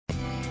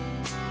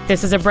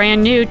This is a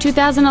brand new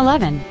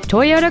 2011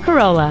 Toyota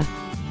Corolla.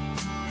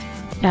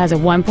 It has a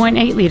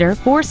 1.8-liter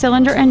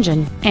four-cylinder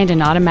engine and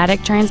an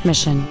automatic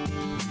transmission.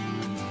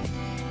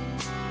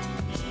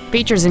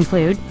 Features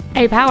include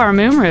a power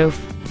moonroof,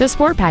 the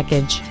Sport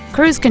Package,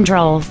 cruise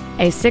control,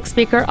 a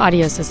 6-speaker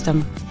audio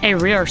system, a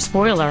rear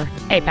spoiler,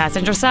 a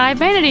passenger side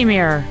vanity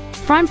mirror,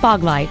 front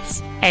fog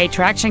lights, a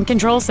traction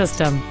control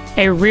system,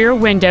 a rear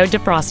window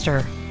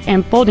defroster,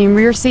 and folding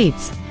rear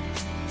seats.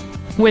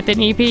 With an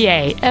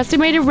EPA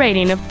estimated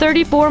rating of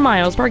 34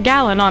 miles per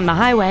gallon on the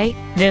highway,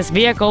 this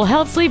vehicle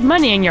helps leave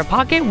money in your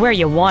pocket where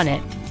you want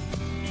it.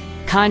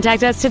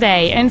 Contact us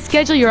today and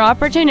schedule your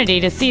opportunity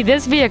to see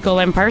this vehicle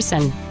in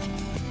person.